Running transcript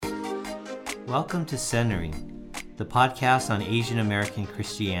Welcome to Centering, the podcast on Asian American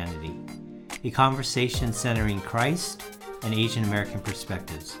Christianity, a conversation centering Christ and Asian American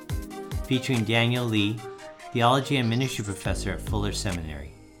perspectives, featuring Daniel Lee, theology and ministry professor at Fuller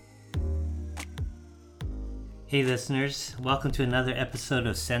Seminary. Hey listeners, welcome to another episode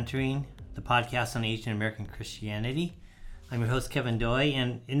of Centering, the podcast on Asian American Christianity. I'm your host, Kevin Doi,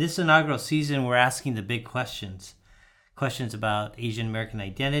 and in this inaugural season, we're asking the big questions. Questions about Asian American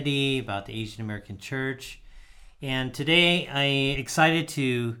identity, about the Asian American church. And today, I'm excited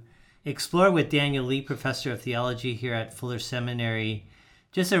to explore with Daniel Lee, professor of theology here at Fuller Seminary,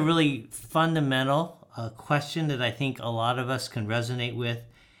 just a really fundamental question that I think a lot of us can resonate with.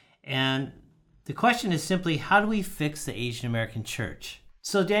 And the question is simply, how do we fix the Asian American church?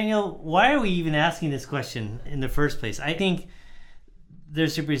 So Daniel, why are we even asking this question in the first place? I think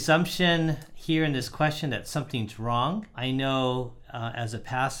there's a presumption here in this question that something's wrong. I know as a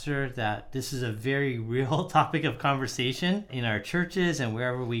pastor that this is a very real topic of conversation in our churches and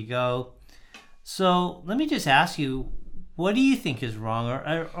wherever we go. So let me just ask you, what do you think is wrong?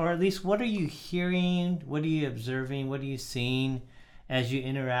 Or at least what are you hearing? What are you observing? What are you seeing as you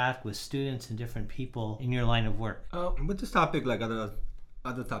interact with students and different people in your line of work? With this topic, like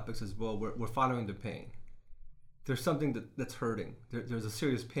other topics as well, we're following the pain. There's something that's hurting. There's a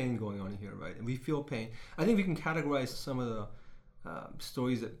serious pain going on here, right? And we feel pain. I think we can categorize some of the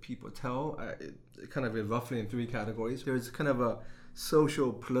stories that people tell kind of roughly in three categories. There's kind of a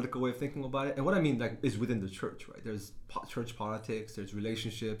social, political way of thinking about it. And what I mean is within the church, right? There's church politics, there's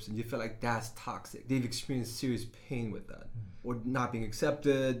relationships, and you feel like that's toxic. They've experienced serious pain with that. Or not being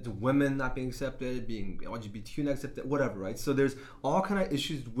accepted, women not being accepted, being LGBTQ not accepted, whatever, right? So there's all kind of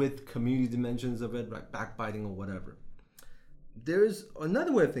issues with community dimensions of it, right? Backbiting or whatever. There's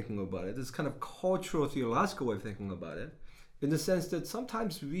another way of thinking about it, this kind of cultural, theological way of thinking about it, in the sense that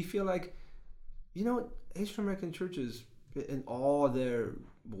sometimes we feel like, Asian American churches in all their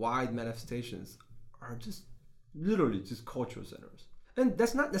wide manifestations are just literally just cultural centers. And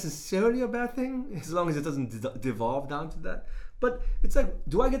that's not necessarily a bad thing, as long as it doesn't devolve down to that. But it's like,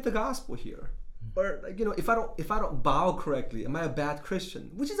 do I get the gospel here? Or like, if I don't bow correctly, am I a bad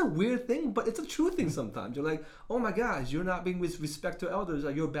Christian? Which is a weird thing, but it's a true thing sometimes. You're like, oh my gosh, you're not being with respect to elders,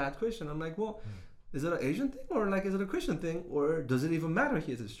 like you're a bad Christian. I'm like, well, is it an Asian thing, or like is it a Christian thing, or does it even matter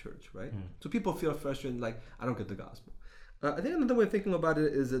here at this church, right? So people feel frustrated, like, I don't get the gospel. I think another way of thinking about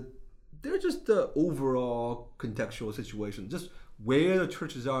it is that they're just the overall contextual situation, just where the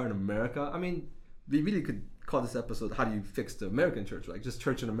churches are in America. I mean, we really could call this episode, how do you fix the American church, like just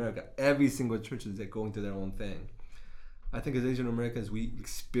church in America. Every single church is going to their own thing. I think as Asian Americans, we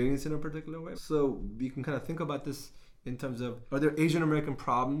experience it in a particular way. So we can kind of think about this in terms of, are there Asian American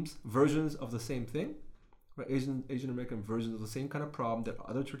problems, versions of the same thing? Right? Asian American versions of the same kind of problem that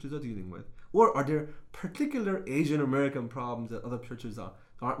other churches are dealing with? Or are there particular Asian American problems that other churches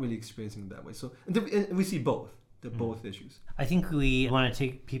aren't really experiencing that way? So and we see both. They're both issues. I think we want to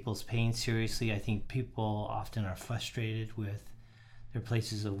take people's pain seriously. I think people often are frustrated with their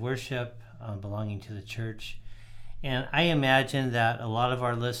places of worship, belonging to the church. And I imagine that a lot of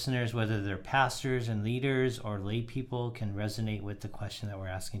our listeners, whether they're pastors and leaders or lay people, can resonate with the question that we're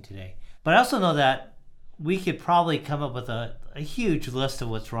asking today. But I also know that we could probably come up with a huge list of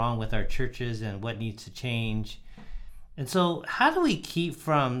what's wrong with our churches and what needs to change. And so how do we keep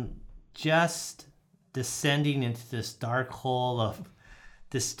from just descending into this dark hole of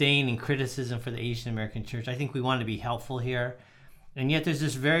disdain and criticism for the Asian American church? I think we want to be helpful here. And yet there's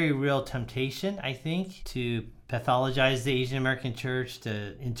this very real temptation, I think, to pathologize the Asian American church,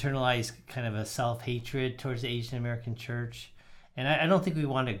 to internalize kind of a self-hatred towards the Asian American church. And I don't think we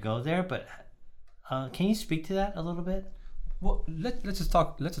want to go there, but can you speak to that a little bit? Well, let's just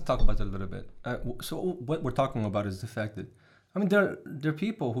talk about that a little bit. So what we're talking about is the fact that, there are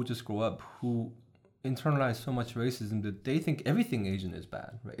people who just grow up who internalize so much racism that they think everything Asian is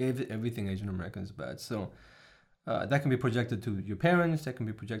bad, right? Everything Asian American is bad. So that can be projected to your parents, that can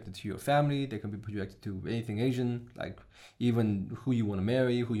be projected to your family, that can be projected to anything Asian, like even who you want to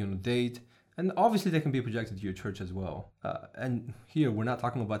marry, who you want to date. And obviously that can be projected to your church as well. And here we're not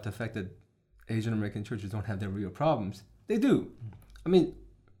talking about the fact that Asian American churches don't have their real problems. They do.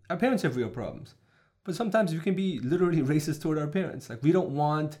 Our parents have real problems. But sometimes we can be literally racist toward our parents. Like, we don't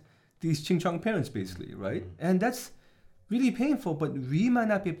want these ching-chong parents, basically, right? And that's really painful, but we might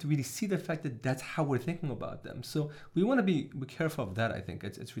not be able to really see the fact that that's how we're thinking about them. So we want to be careful of that, I think.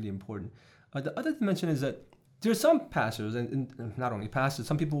 It's really important. The other dimension is that there are some pastors, and not only pastors,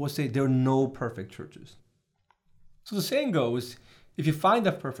 some people will say there are no perfect churches. So the saying goes, if you find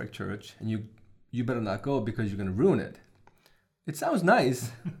a perfect church, and you better not go because you're going to ruin it. It sounds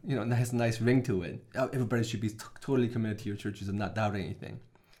nice, has a nice ring to it. Everybody should be totally committed to your churches and not doubt anything.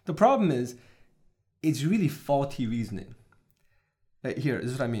 The problem is, it's really faulty reasoning. Here,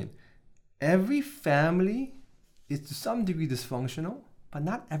 this is what I mean. Every family is to some degree dysfunctional, but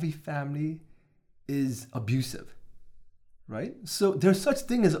not every family is abusive, right? So there's such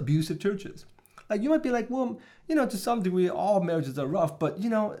thing as abusive churches. Like, you might be like, well, to some degree, all marriages are rough, but,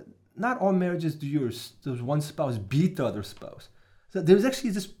 not all marriages does one spouse beat the other spouse. So there's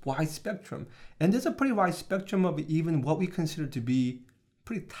actually this wide spectrum. And there's a pretty wide spectrum of even what we consider to be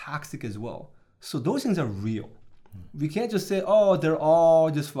pretty toxic as well. So those things are real. We can't just say, oh, they're all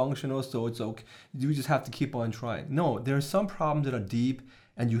dysfunctional, so it's okay. You just have to keep on trying. No, there are some problems that are deep,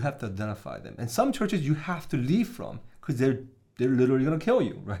 and you have to identify them. And some churches you have to leave from because they're literally going to kill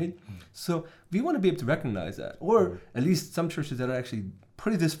you, right? So we want to be able to recognize that. Or at least some churches that are actually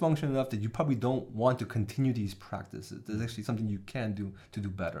pretty dysfunctional enough that you probably don't want to continue these practices. There's actually something you can do to do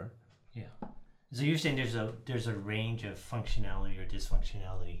better. Yeah. So you're saying there's a range of functionality or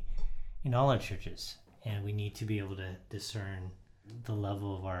dysfunctionality in all our churches, and we need to be able to discern the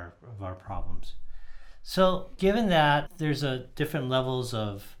level of our problems. So given that there's different levels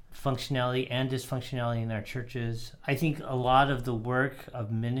of functionality and dysfunctionality in our churches, I think a lot of the work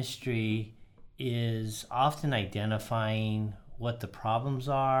of ministry is often identifying what the problems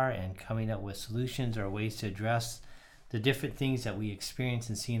are and coming up with solutions or ways to address the different things that we experience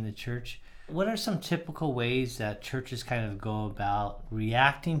and see in the church. What are some typical ways that churches kind of go about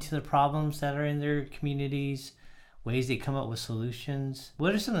reacting to the problems that are in their communities, ways they come up with solutions?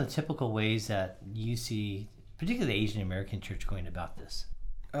 What are some of the typical ways that you see, particularly the Asian American church, going about this?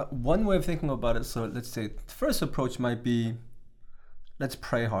 One way of thinking about it, so let's say the first approach might be, let's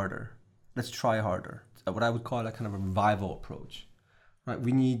pray harder. Let's try harder. What I would call a kind of a revival approach. Right?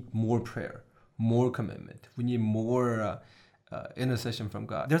 We need more prayer, more commitment. We need more intercession from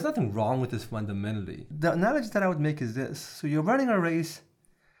God. There's nothing wrong with this fundamentally. The analogy that I would make is this. So you're running a race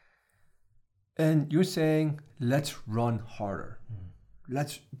and you're saying, let's run harder.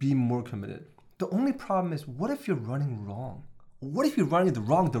 Let's be more committed. The only problem is, what if you're running wrong? What if you're running in the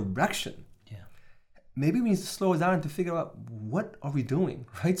wrong direction? Yeah. Maybe we need to slow down to figure out, what are we doing,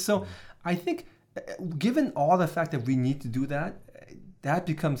 right? So I think given all the fact that we need to do that, that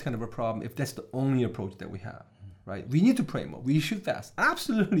becomes kind of a problem if that's the only approach that we have, right? We need to pray more. We should fast.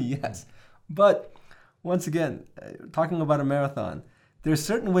 Absolutely, yes. But once again, talking about a marathon, there are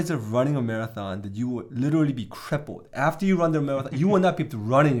certain ways of running a marathon that you will literally be crippled. After you run the marathon, you will not be able to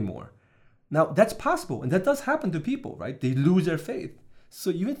run anymore. Now, that's possible, and that does happen to people, right? They lose their faith. So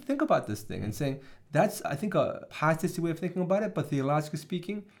you have to think about this thing and saying, that's, I think, a positive way of thinking about it, but theologically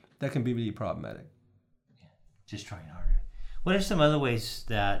speaking, that can be really problematic. Yeah, just trying harder. What are some other ways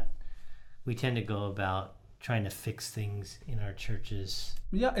that we tend to go about trying to fix things in our churches?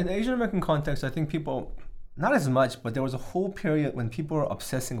 Yeah, in the Asian American context, I think people, not as much, but there was a whole period when people were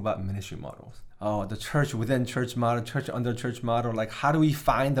obsessing about ministry models. Oh, the church within church model, church under church model. Like, how do we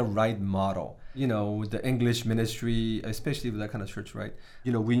find the right model? The English ministry, especially with that kind of church, right?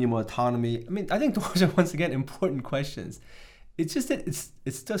 We need more autonomy. I mean, I think those are, once again, important questions. It's just that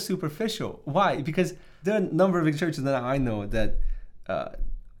it's just superficial. Why? Because there are a number of big churches that I know that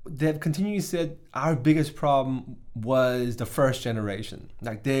they have continually said our biggest problem was the first generation.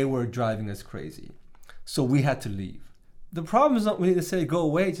 Like, they were driving us crazy. So we had to leave. The problem is not really to say go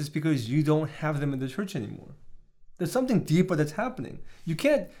away just because you don't have them in the church anymore. There's something deeper that's happening. You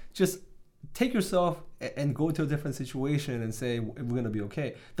can't just take yourself and go to a different situation and say we're going to be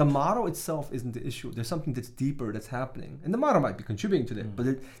okay. The model itself isn't the issue. There's something that's deeper that's happening. And the model might be contributing to that,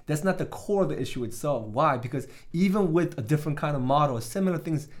 but that's not the core of the issue itself. Why? Because even with a different kind of model, similar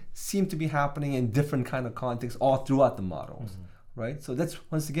things seem to be happening in different kind of contexts all throughout the models, right? So that's,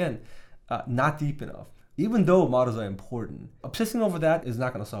 once again, not deep enough. Even though models are important, obsessing over that is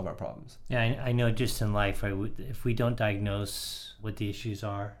not going to solve our problems. Yeah, I know just in life, right, if we don't diagnose what the issues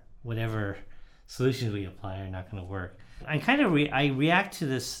are, whatever solutions we apply are not going to work. I kind of I react to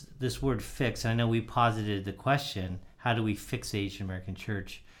this word fix. I know we posited the question, how do we fix the Asian American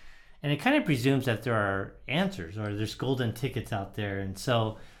church? And it kind of presumes that there are answers or there's golden tickets out there. And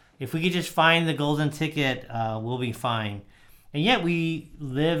so if we could just find the golden ticket, we'll be fine. And yet we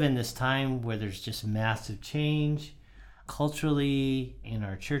live in this time where there's just massive change culturally in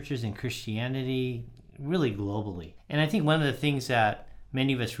our churches and Christianity, really globally. And I think one of the things that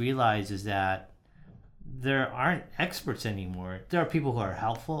many of us realize is that there aren't experts anymore. There are people who are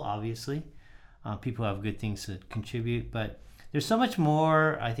helpful, obviously, people who have good things to contribute, but there's so much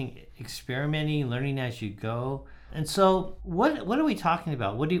more, I think, experimenting, learning as you go. And so what are we talking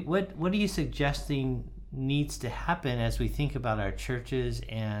about? What are you suggesting needs to happen as we think about our churches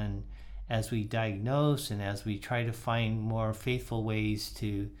and as we diagnose and as we try to find more faithful ways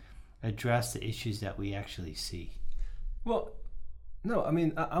to address the issues that we actually see? Well, no, I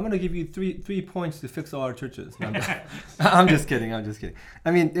mean, I'm going to give you three points to fix all our churches. No, I'm just kidding.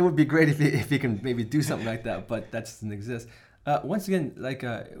 I mean, it would be great if we can maybe do something like that, but that doesn't exist. Once again,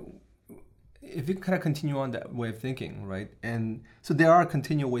 if you kind of continue on that way of thinking, right? And so there are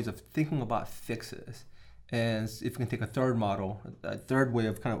continual ways of thinking about fixes. And if you can take a third model, a third way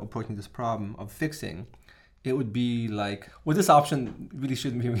of kind of approaching this problem of fixing, it would be like, well, this option really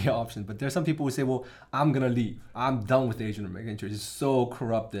shouldn't be an option, but there's some people who say, well, I'm going to leave. I'm done with the Asian American church. It's so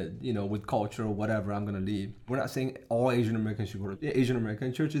corrupted, with culture or whatever, I'm going to leave. We're not saying all Asian Americans should go to Asian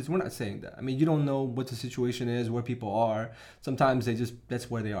American churches. We're not saying that. I mean, you don't know what the situation is, where people are. Sometimes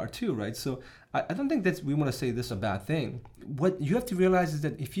that's where they are too, right? So I don't think we want to say this is a bad thing. What you have to realize is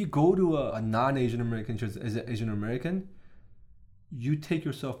that if you go to a non-Asian American church as an Asian American, you take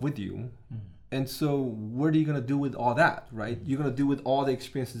yourself with you. And so what are you going to do with all that, right? You're going to do with all the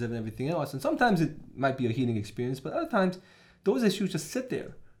experiences and everything else. And sometimes it might be a healing experience, but other times those issues just sit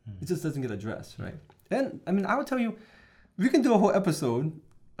there. It just doesn't get addressed, right? And I mean, I would tell you, we can do a whole episode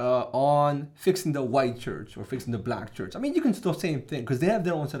on fixing the white church or fixing the black church. I mean, you can still same thing because they have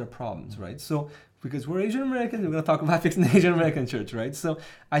their own set of problems, right? So because we're Asian Americans, we're going to talk about fixing the Asian American church, right? So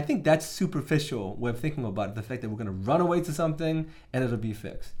I think that's superficial way of thinking about it, the fact that we're going to run away to something and it'll be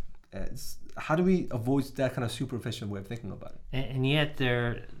fixed. How do we avoid that kind of superficial way of thinking about it? And yet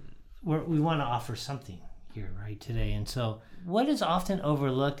we want to offer something here, right, today. And so what is often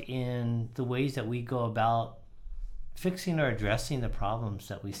overlooked in the ways that we go about fixing or addressing the problems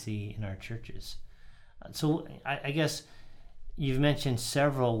that we see in our churches? So I guess you've mentioned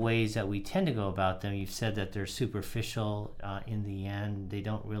several ways that we tend to go about them. You've said that they're superficial in the end. They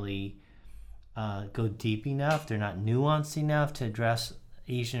don't really go deep enough. They're not nuanced enough to address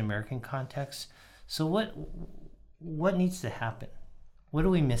Asian American context. So what needs to happen? What are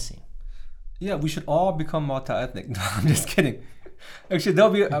we missing? Yeah, we should all become multi-ethnic. No, I'm just kidding. Actually,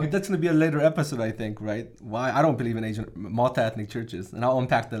 that's going to be a later episode, I think, right? Why I don't believe in Asian multi-ethnic churches, and I'll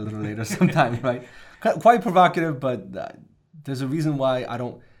unpack that a little later sometime, right? Quite provocative, but there's a reason why I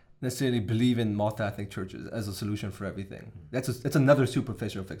don't necessarily believe in multi-ethnic churches as a solution for everything. That's another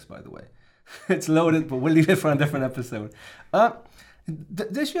superficial fix, by the way. It's loaded, but we'll leave it for a different episode.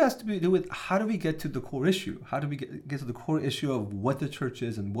 The issue has to do with how do we get to the core issue? How do we get to the core issue of what the church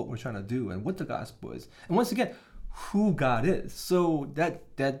is and what we're trying to do and what the gospel is? And once again, who God is. So that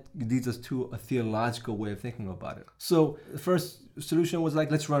leads us to a theological way of thinking about it. So the first solution was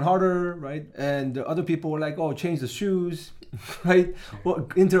like, let's run harder, right? And the other people were like, oh, change the shoes, right? Or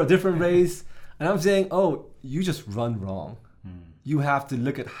enter a different race. And I'm saying, oh, you just run wrong. You have to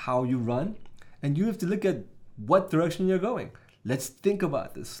look at how you run and you have to look at what direction you're going. Let's think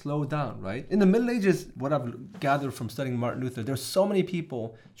about this, slow down, right? In the Middle Ages, what I've gathered from studying Martin Luther, there's so many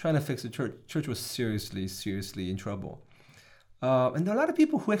people trying to fix the church. Church was seriously in trouble. And there are a lot of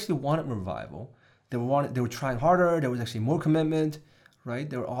people who actually wanted revival. They were trying harder. There was actually more commitment, right?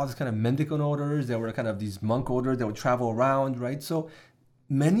 There were all these kind of mendicant orders. There were kind of these monk orders that would travel around, right? So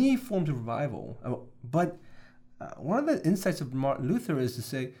many forms of revival. But one of the insights of Martin Luther is to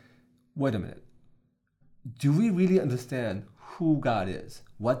say, wait a minute. Do we really understand who God is,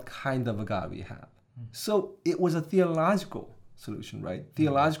 what kind of a God we have? So it was a theological solution, right?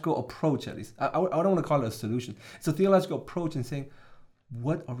 Theological approach, at least. I don't want to call it a solution. It's a theological approach in saying,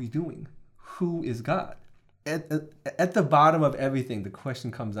 what are we doing? Who is God? At the bottom of everything, the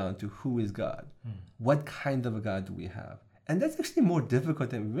question comes down to who is God? What kind of a God do we have? And that's actually more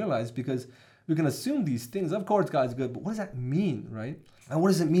difficult than we realize because we can assume these things. Of course, God's good, but what does that mean, right? And what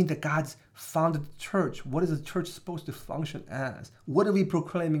does it mean that God's founded the church? What is the church supposed to function as? What are we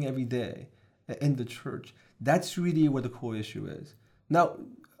proclaiming every day in the church? That's really where the core issue is. Now,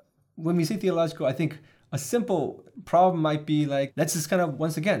 when we say theological, I think a simple problem might be like, let's just kind of,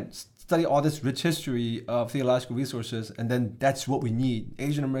 once again, study all this rich history of theological resources, and then that's what we need.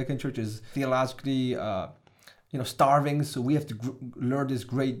 Asian American church is theologically starving, so we have to learn this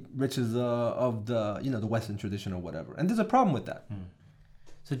great riches of the Western tradition or whatever. And there's a problem with that.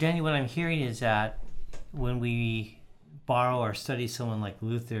 So Danny, what I'm hearing is that when we borrow or study someone like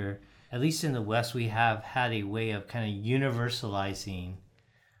Luther, at least in the West, we have had a way of kind of universalizing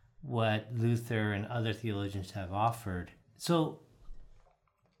what Luther and other theologians have offered. So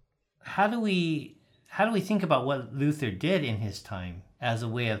how do we think about what Luther did in his time as a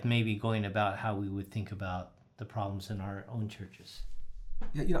way of maybe going about how we would think about the problems in our own churches?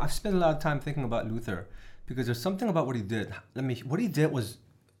 Yeah, I've spent a lot of time thinking about Luther because there's something about what he did. What he did was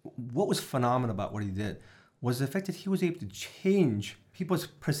what was phenomenal about what he did was the fact that he was able to change people's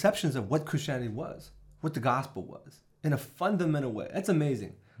perceptions of what Christianity was, what the gospel was, in a fundamental way. That's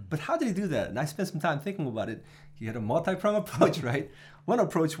amazing. But how did he do that? And I spent some time thinking about it. He had a multi-pronged approach, right? One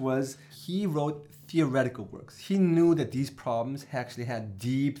approach was he wrote theoretical works. He knew that these problems actually had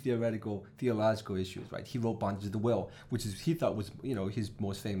deep theological issues, right? He wrote Bondage of the Will, which he thought was, his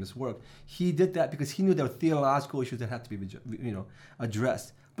most famous work. He did that because he knew there were theological issues that had to be,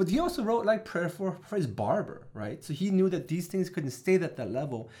 addressed. But he also wrote like Prayer for his barber, right? So he knew that these things couldn't stay at that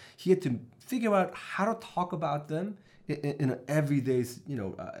level. He had to figure out how to talk about them in an everyday,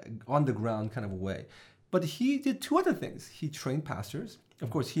 on the ground kind of a way. But he did two other things. He trained pastors. Of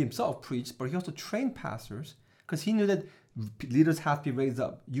course, he himself preached, but he also trained pastors because he knew that leaders have to be raised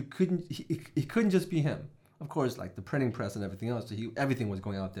up. He couldn't just be him. Of course, like the printing press and everything else, so everything was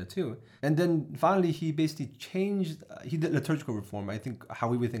going out there too. And then finally, he basically changed, he did liturgical reform. I think how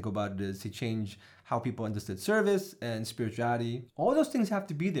we would think about it is he changed how people understood service and spirituality. All those things have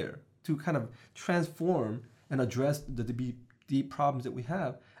to be there to kind of transform and address the deep problems that we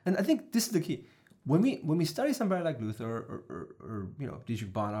have. And I think this is the key. When we study somebody like Luther or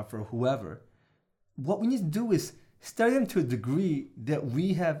Dietrich Bonhoeffer or whoever, what we need to do is study them to a degree that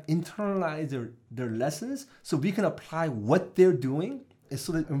we have internalized their lessons so we can apply what they're doing and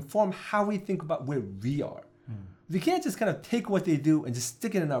so that inform how we think about where we are. We can't just kind of take what they do and just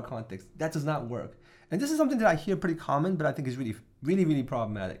stick it in our context. That does not work. And this is something that I hear pretty common, but I think is really, really, really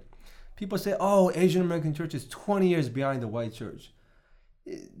problematic. People say, oh, Asian American church is 20 years behind the white church.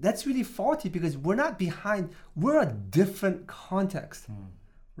 That's really faulty because we're not behind. We're a different context,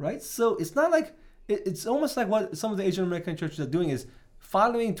 right? So it's not like, it's almost like what some of the Asian American churches are doing is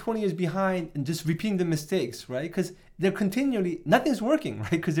following 20 years behind and just repeating the mistakes, right? Because they're continually, nothing's working,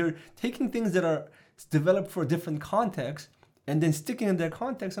 right? Because they're taking things that are developed for a different context and then sticking in their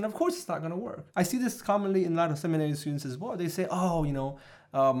context. And of course, it's not going to work. I see this commonly in a lot of seminary students as well. They say, oh,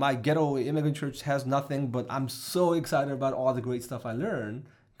 my ghetto immigrant church has nothing, but I'm so excited about all the great stuff I learned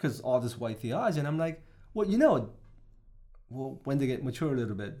because all this white theology. And I'm like, well, when they get mature a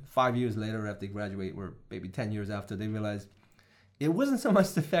little bit, 5 years later after they graduate, or maybe 10 years after, they realize it wasn't so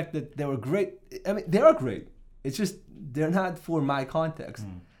much the fact that they were great. I mean, they are great. It's just they're not for my context.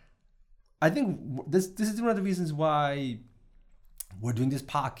 I think this is one of the reasons why we're doing this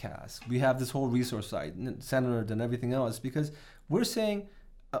podcast. We have this whole resource site, centered and everything else, because we're saying,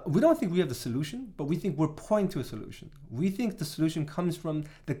 we don't think we have the solution, but we think we're pointing to a solution. We think the solution comes from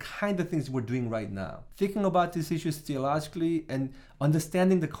the kind of things we're doing right now. Thinking about these issues theologically and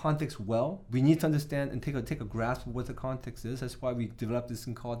understanding the context well. We need to understand and take a grasp of what the context is. That's why we developed this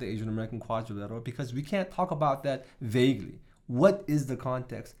thing called the Asian American Quadrilateral, because we can't talk about that vaguely. What is the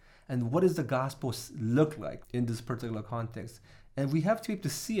context? And what does the gospel look like in this particular context? And we have to be able to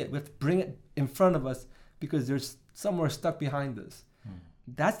see it. We have to bring it in front of us because there's somewhere stuck behind us.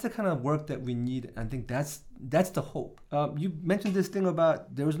 That's the kind of work that we need. I think that's the hope. You mentioned this thing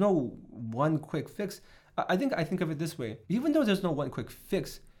about there was no one quick fix. I think of it this way. Even though there's no one quick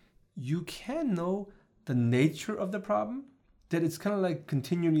fix, you can know the nature of the problem, that it's kind of like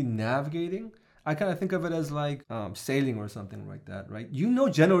continually navigating. I kind of think of it as like sailing or something like that, right? You know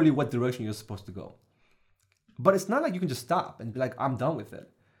generally what direction you're supposed to go. But it's not like you can just stop and be like, I'm done with it.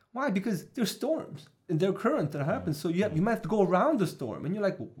 Why? Because there's storms and there are currents that happen. So you might have to go around the storm. And you're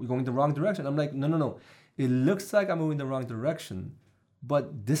like, well, we're going the wrong direction. I'm like, no. It looks like I'm moving the wrong direction,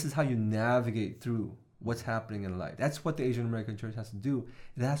 but this is how you navigate through what's happening in life. That's what the Asian American church has to do.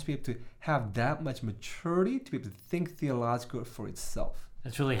 It has to be able to have that much maturity to be able to think theologically for itself.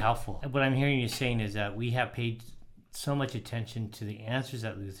 That's really helpful. What I'm hearing you saying is that we have paid so much attention to the answers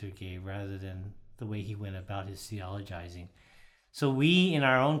that Luther gave rather than the way he went about his theologizing. So we, in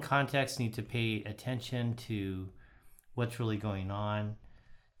our own context, need to pay attention to what's really going on,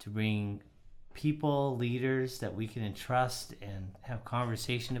 to bring people, leaders that we can entrust and have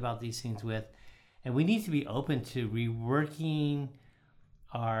conversation about these things with. And we need to be open to reworking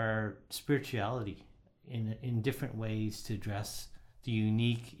our spirituality in different ways to address the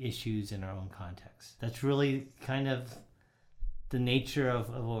unique issues in our own context. That's really kind of the nature of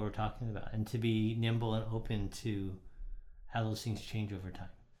what we're talking about, and to be nimble and open to how those things change over time.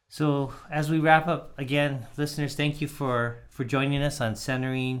 So as we wrap up, again, listeners, thank you for joining us on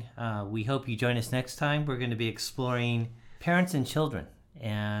Centering. We hope you join us next time. We're going to be exploring parents and children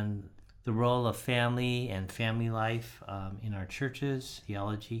and the role of family and family life in our churches,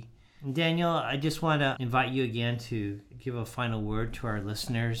 theology. And Daniel, I just want to invite you again to give a final word to our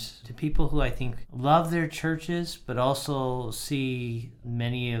listeners, to people who I think love their churches, but also see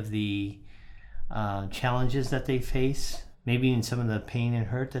many of the challenges that they face maybe even some of the pain and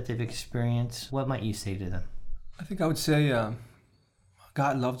hurt that they've experienced, what might you say to them? I think I would say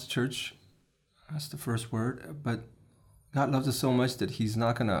God loves the church. That's the first word. But God loves us so much that he's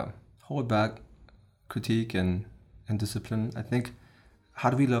not going to hold back critique and discipline. I think, how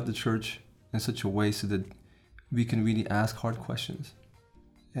do we love the church in such a way so that we can really ask hard questions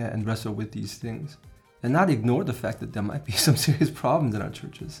and wrestle with these things and not ignore the fact that there might be some serious problems in our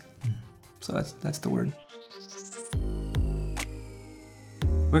churches. So that's the word.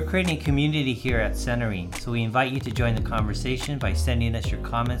 We're creating a community here at Centering, so we invite you to join the conversation by sending us your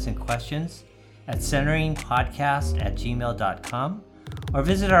comments and questions at centeringpodcast@gmail.com or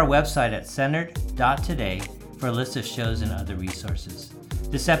visit our website at centered.today for a list of shows and other resources.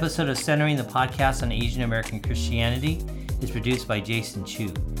 This episode of Centering, the podcast on Asian American Christianity, is produced by Jason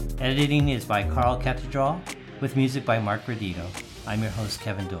Chu. Editing is by Carl Cathedral, with music by Mark Verdito. I'm your host,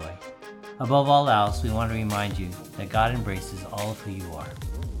 Kevin Doi. Above all else, we want to remind you that God embraces all of who you are.